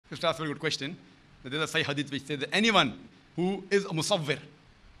Sister asked a very good question. There's a Sahih hadith which says that anyone who is a musawwir,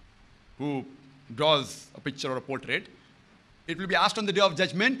 who draws a picture or a portrait, it will be asked on the day of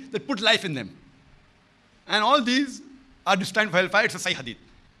judgment that put life in them. And all these are destined for hellfire. It's a Sahih hadith.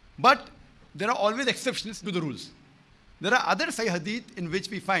 But there are always exceptions to the rules. There are other Sahih hadith in which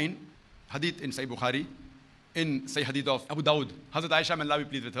we find hadith in Sahih Bukhari, in Sahih hadith of Abu Dawud, Hazrat Aisha, may Allah be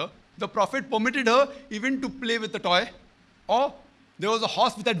pleased with her. The Prophet permitted her even to play with a toy, or there was a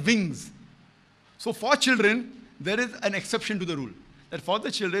horse with had wings. So for children, there is an exception to the rule. That for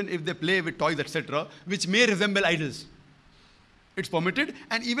the children, if they play with toys, etc., which may resemble idols, it's permitted.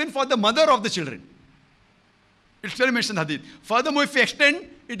 And even for the mother of the children, it's clearly mentioned in hadith. Furthermore, if we extend,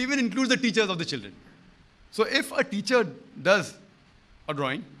 it even includes the teachers of the children. So if a teacher does a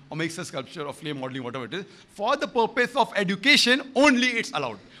drawing, or makes a sculpture or clay modeling, whatever it is, for the purpose of education, only it's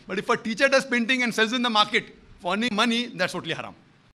allowed. But if a teacher does painting and sells in the market for earning money, that's totally haram.